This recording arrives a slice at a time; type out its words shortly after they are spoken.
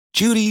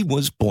Judy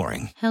was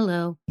boring.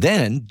 Hello.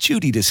 Then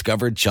Judy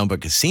discovered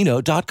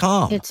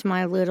ChumbaCasino.com. It's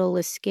my little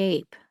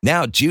escape.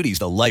 Now Judy's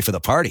the life of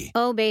the party.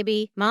 Oh,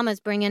 baby, mama's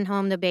bringing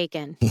home the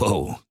bacon.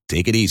 Whoa,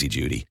 take it easy,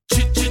 Judy.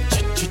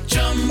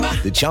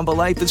 The Chumba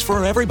life is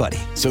for everybody.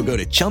 So go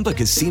to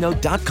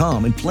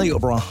ChumbaCasino.com and play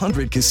over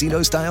 100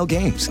 casino-style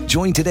games.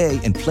 Join today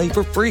and play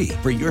for free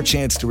for your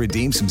chance to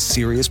redeem some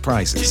serious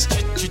prizes.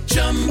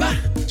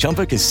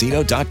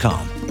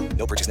 ChumbaCasino.com.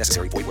 No purchase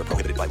necessary. Void where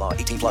prohibited by law.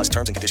 18 plus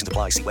terms and conditions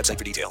apply. See website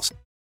for details.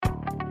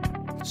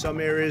 Some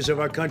areas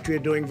of our country are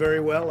doing very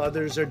well.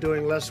 Others are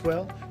doing less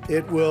well.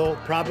 It will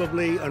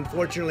probably,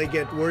 unfortunately,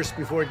 get worse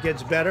before it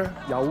gets better.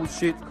 有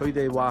說佢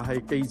哋話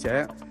係記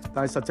者，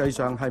但係實際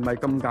上係咪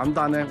咁簡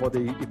單呢？我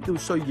哋亦都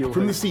需要。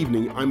From this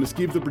evening, I must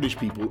give the British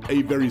people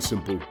a very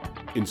simple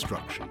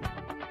instruction.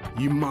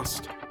 You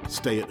must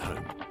stay at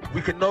home.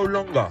 We can no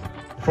longer,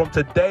 from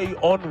today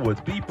onwards,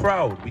 be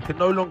proud. We can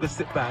no longer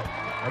sit back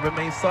and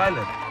remain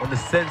silent on the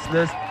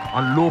senseless,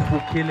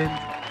 unlawful killings,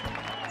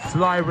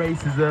 sly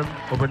racism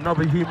of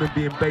another human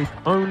being based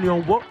only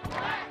on what?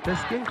 Their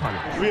skin colour.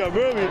 We are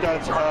worried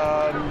that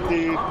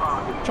the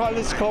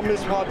Chinese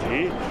Communist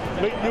Party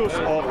make use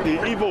of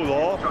the evil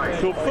law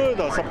to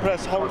further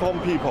suppress Hong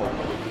Kong people.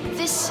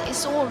 This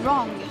is all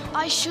wrong.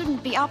 I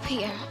shouldn't be up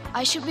here.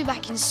 I should be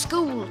back in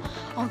school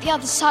on the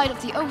other side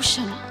of the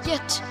ocean.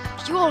 Yet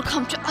you all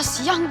come to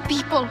us young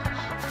people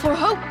for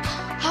hope.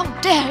 How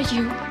dare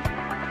you?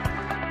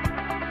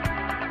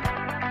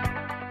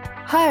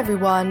 Hi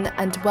everyone,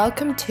 and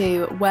welcome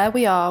to Where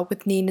We Are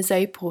with Nina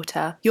Zoe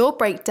Porter, your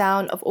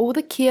breakdown of all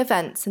the key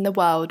events in the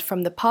world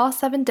from the past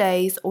 7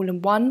 days, all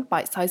in one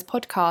bite-sized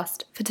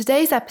podcast. For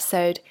today's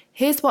episode,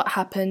 here's what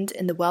happened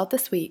in the world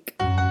this week.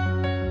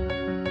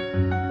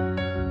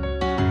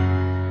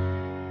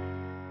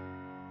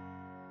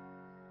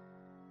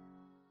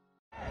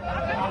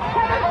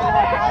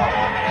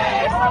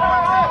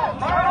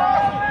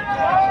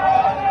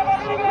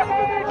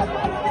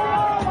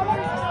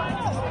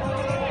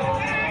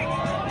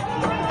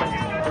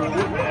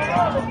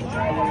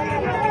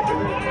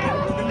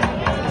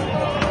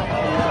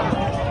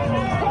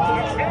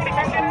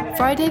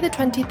 Friday the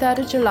 23rd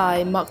of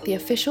July marked the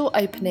official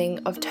opening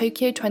of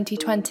Tokyo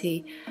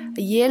 2020,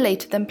 a year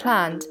later than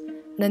planned,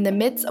 and in the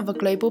midst of a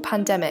global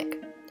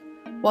pandemic.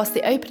 Whilst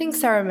the opening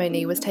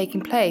ceremony was taking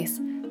place,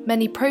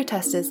 many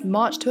protesters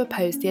marched to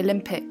oppose the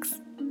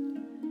Olympics.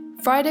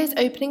 Friday's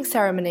opening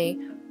ceremony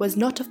was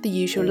not of the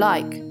usual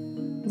like.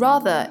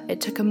 Rather,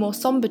 it took a more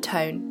somber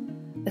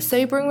tone, a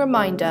sobering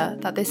reminder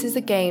that this is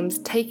a Games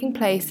taking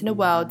place in a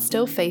world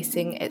still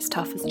facing its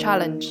toughest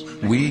challenge.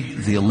 We,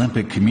 the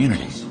Olympic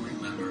community,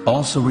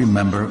 also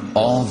remember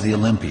all the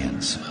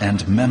Olympians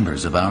and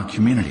members of our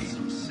community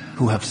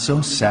who have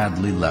so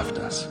sadly left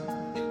us.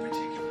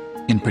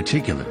 In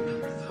particular,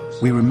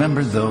 we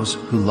remember those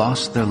who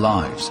lost their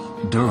lives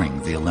during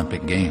the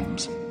Olympic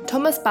Games.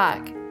 Thomas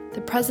Bach,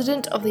 the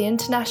president of the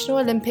International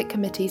Olympic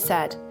Committee,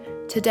 said,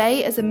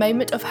 "Today is a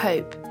moment of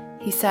hope."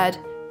 He said,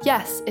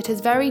 "Yes, it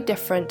is very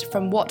different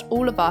from what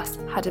all of us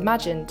had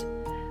imagined.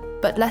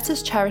 But let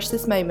us cherish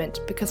this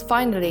moment because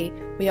finally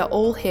we are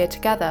all here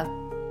together."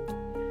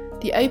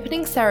 The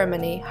opening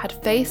ceremony had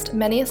faced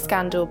many a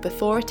scandal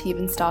before it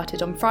even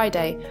started on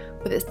Friday,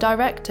 with its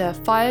director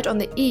fired on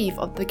the eve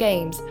of the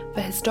Games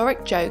for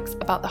historic jokes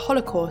about the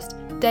Holocaust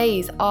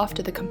days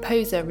after the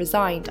composer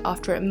resigned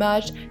after it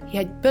emerged he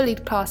had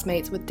bullied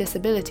classmates with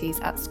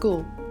disabilities at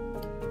school.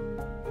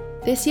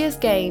 This year's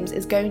Games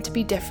is going to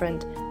be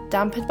different,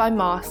 dampened by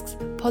masks,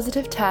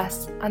 positive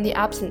tests, and the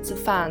absence of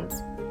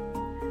fans.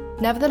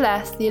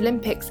 Nevertheless, the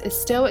Olympics is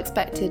still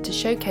expected to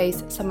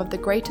showcase some of the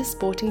greatest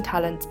sporting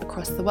talents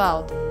across the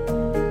world.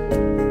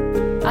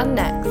 And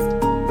next.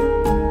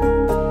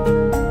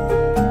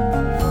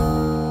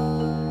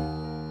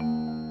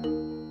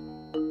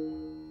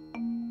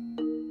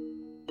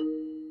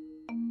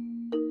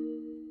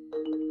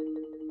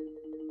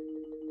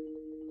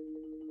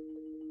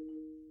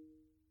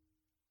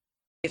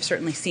 We've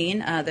certainly seen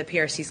the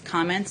PRC's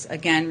comments,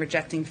 again,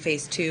 rejecting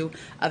phase 2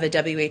 of a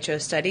WHO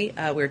study.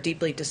 We're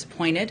deeply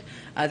disappointed.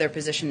 Their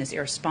position is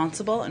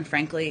irresponsible and,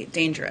 frankly,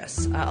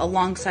 dangerous.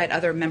 Alongside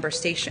other member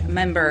states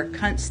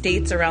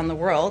around the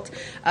world,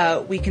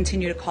 we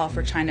continue to call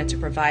for China to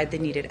provide the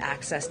needed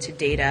access to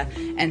data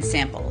and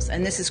samples.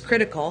 And this is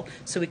critical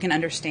so we can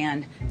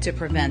understand to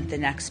prevent the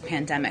next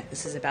pandemic.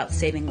 This is about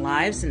saving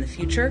lives in the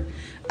future,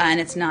 and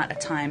it's not a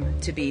time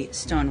to be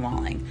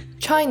stonewalling.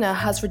 China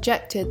has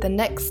rejected the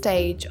next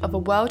stage of a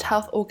World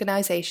Health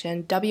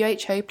Organization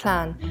 (WHO)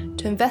 plan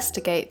to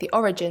investigate the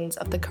origins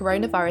of the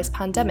coronavirus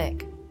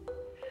pandemic.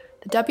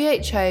 The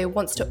WHO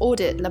wants to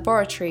audit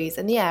laboratories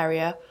in the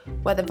area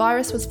where the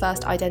virus was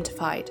first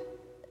identified.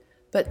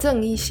 But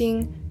Deng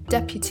Yixing,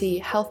 Deputy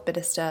Health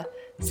Minister,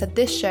 said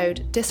this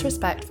showed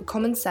disrespect for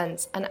common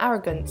sense and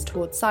arrogance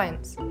towards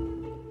science.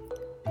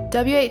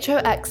 WHO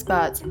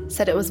experts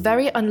said it was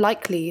very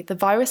unlikely the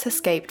virus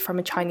escaped from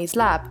a Chinese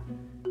lab,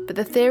 but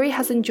the theory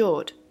has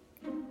endured.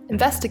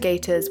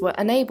 Investigators were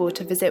unable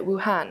to visit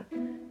Wuhan,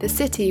 the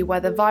city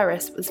where the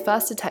virus was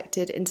first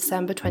detected in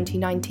December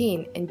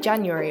 2019 in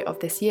January of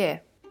this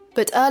year.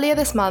 But earlier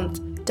this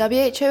month,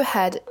 WHO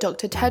head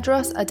Dr.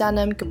 Tedros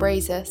Adhanom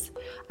Ghebreyesus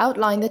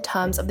outlined the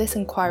terms of this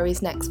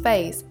inquiry's next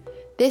phase.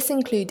 This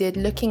included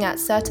looking at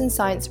certain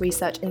science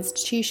research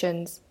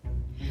institutions.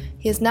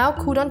 He has now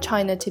called on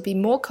China to be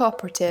more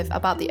cooperative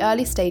about the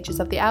early stages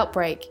of the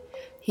outbreak.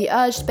 He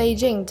urged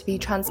Beijing to be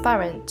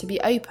transparent, to be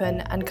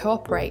open and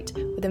cooperate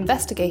with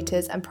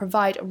investigators and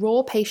provide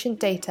raw patient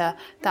data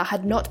that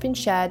had not been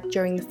shared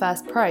during the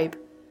first probe.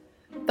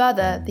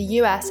 Further, the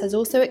US has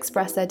also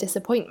expressed their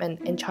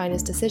disappointment in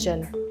China's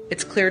decision.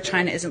 It's clear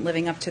China isn't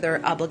living up to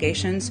their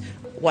obligations.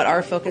 What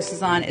our focus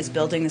is on is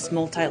building this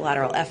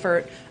multilateral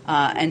effort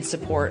and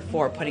support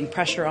for putting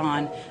pressure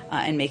on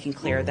and making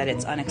clear that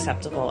it's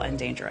unacceptable and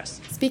dangerous.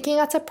 Speaking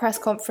at a press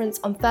conference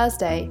on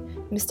Thursday,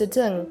 Mr.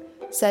 Deng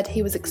said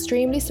he was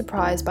extremely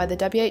surprised by the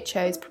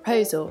WHO's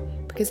proposal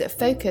because it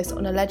focused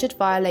on alleged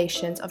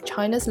violations of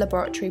China's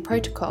laboratory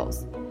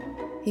protocols.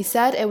 He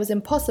said it was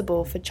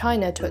impossible for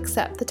China to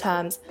accept the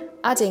terms,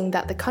 adding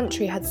that the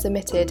country had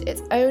submitted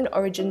its own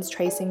origins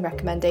tracing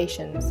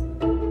recommendations.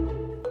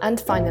 And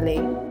finally,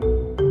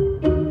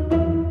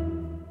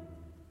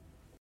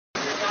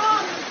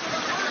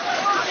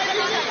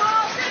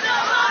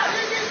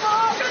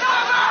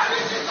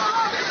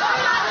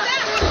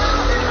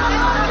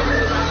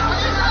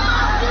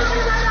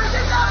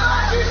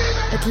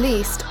 at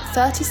least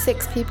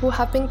 36 people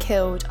have been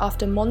killed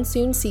after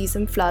monsoon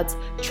season floods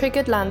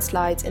triggered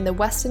landslides in the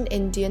western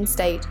Indian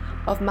state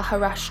of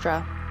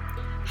Maharashtra.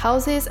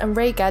 Houses in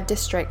Raigad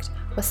district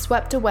were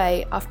swept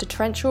away after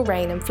torrential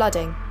rain and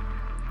flooding.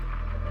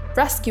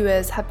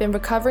 Rescuers have been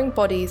recovering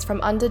bodies from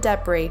under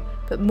debris,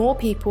 but more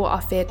people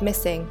are feared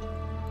missing.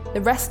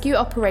 The rescue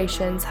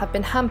operations have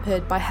been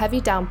hampered by heavy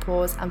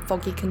downpours and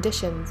foggy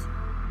conditions.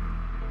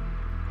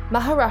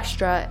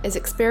 Maharashtra is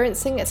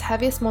experiencing its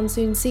heaviest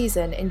monsoon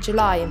season in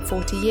July in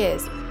 40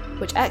 years,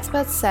 which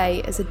experts say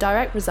is a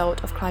direct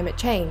result of climate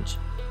change.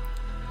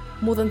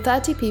 More than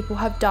 30 people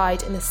have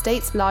died in the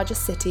state's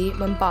largest city,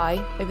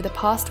 Mumbai, over the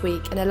past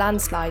week in a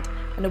landslide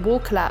and a wall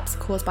collapse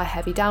caused by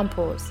heavy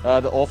downpours.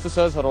 The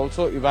officers are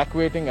also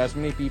evacuating as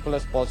many people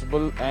as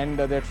possible, and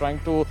they're trying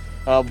to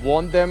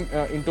warn them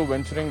into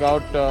venturing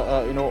out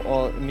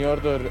near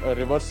the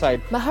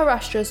riverside.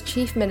 Maharashtra's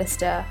Chief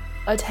Minister,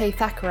 Uddhav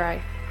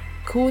Thackeray,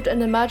 called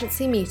an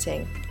emergency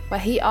meeting where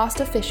he asked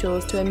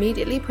officials to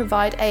immediately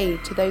provide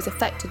aid to those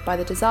affected by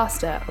the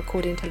disaster,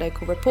 according to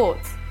local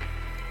reports.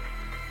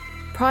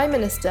 Prime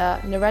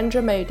Minister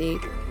Narendra Modi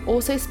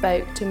also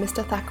spoke to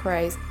Mr.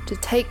 Thackeray to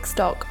take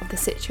stock of the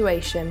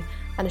situation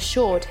and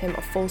assured him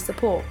of full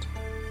support.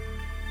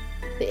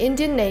 The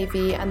Indian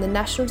Navy and the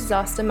National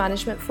Disaster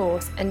Management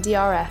Force,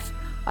 NDRF,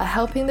 are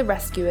helping the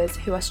rescuers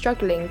who are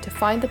struggling to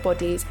find the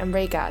bodies in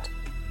Raigad.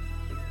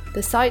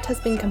 The site has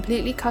been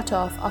completely cut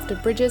off after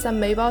bridges and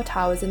mobile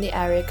towers in the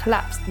area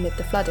collapsed amid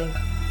the flooding.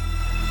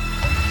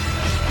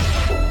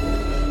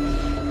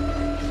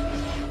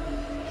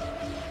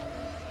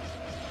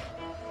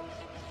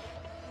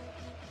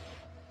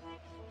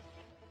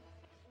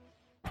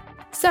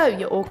 So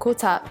you're all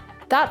caught up.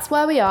 That's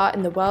where we are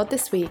in the world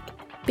this week.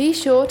 Be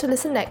sure to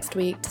listen next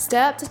week to stay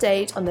up to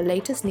date on the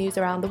latest news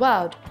around the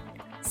world.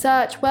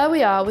 Search Where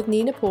We Are with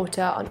Nina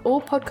Porter on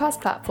all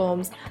podcast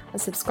platforms and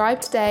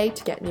subscribe today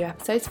to get new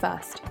episodes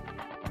first.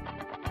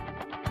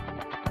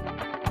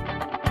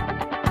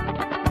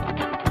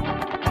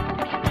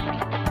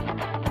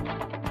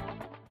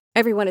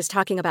 Everyone is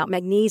talking about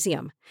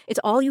magnesium. It's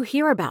all you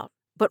hear about.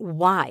 But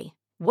why?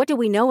 What do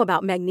we know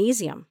about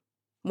magnesium?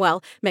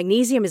 Well,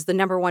 magnesium is the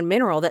 #1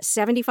 mineral that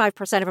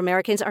 75% of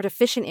Americans are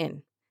deficient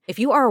in. If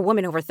you are a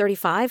woman over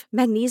 35,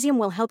 magnesium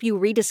will help you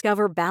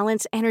rediscover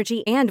balance,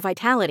 energy, and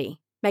vitality.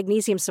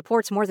 Magnesium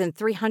supports more than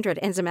 300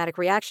 enzymatic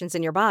reactions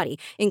in your body,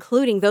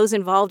 including those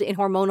involved in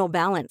hormonal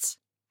balance.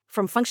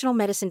 From functional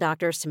medicine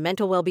doctors to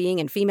mental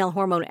well-being and female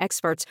hormone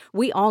experts,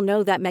 we all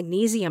know that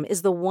magnesium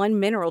is the one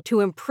mineral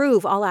to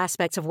improve all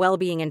aspects of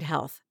well-being and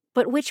health.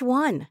 But which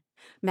one?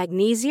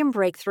 Magnesium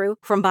Breakthrough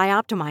from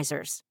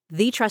Bioptimizers,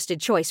 the trusted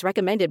choice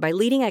recommended by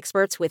leading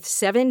experts with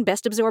 7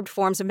 best-absorbed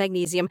forms of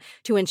magnesium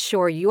to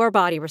ensure your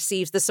body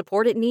receives the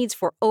support it needs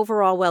for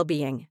overall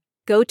well-being.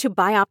 Go to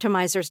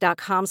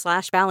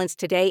bioptimizers.com/balance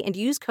today and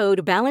use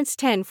code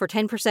BALANCE10 for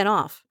 10%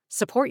 off.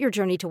 Support your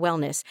journey to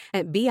wellness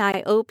at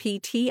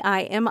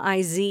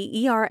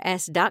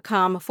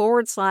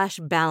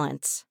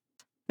bioptimizers.com/balance.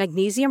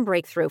 Magnesium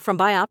Breakthrough from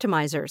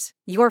Bioptimizers,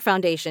 your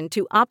foundation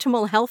to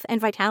optimal health and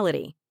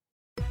vitality.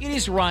 It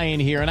is Ryan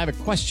here, and I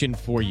have a question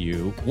for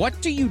you. What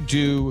do you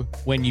do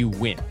when you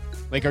win?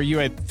 Like, are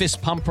you a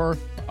fist pumper,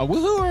 a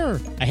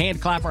woo-hooer, a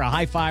hand clapper, a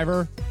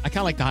high-fiver? I kind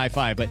of like the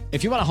high-five, but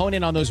if you want to hone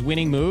in on those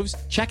winning moves,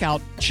 check out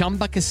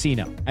Chumba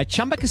Casino. At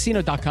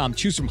ChumbaCasino.com,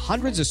 choose from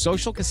hundreds of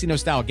social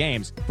casino-style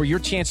games for your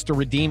chance to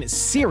redeem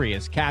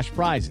serious cash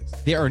prizes.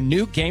 There are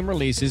new game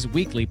releases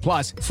weekly,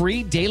 plus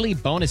free daily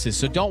bonuses,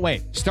 so don't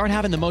wait. Start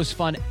having the most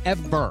fun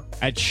ever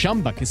at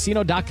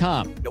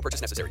ChumbaCasino.com. No purchase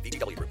necessary.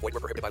 VGW. Void where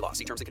prohibited by law.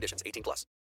 See terms and conditions. 18+.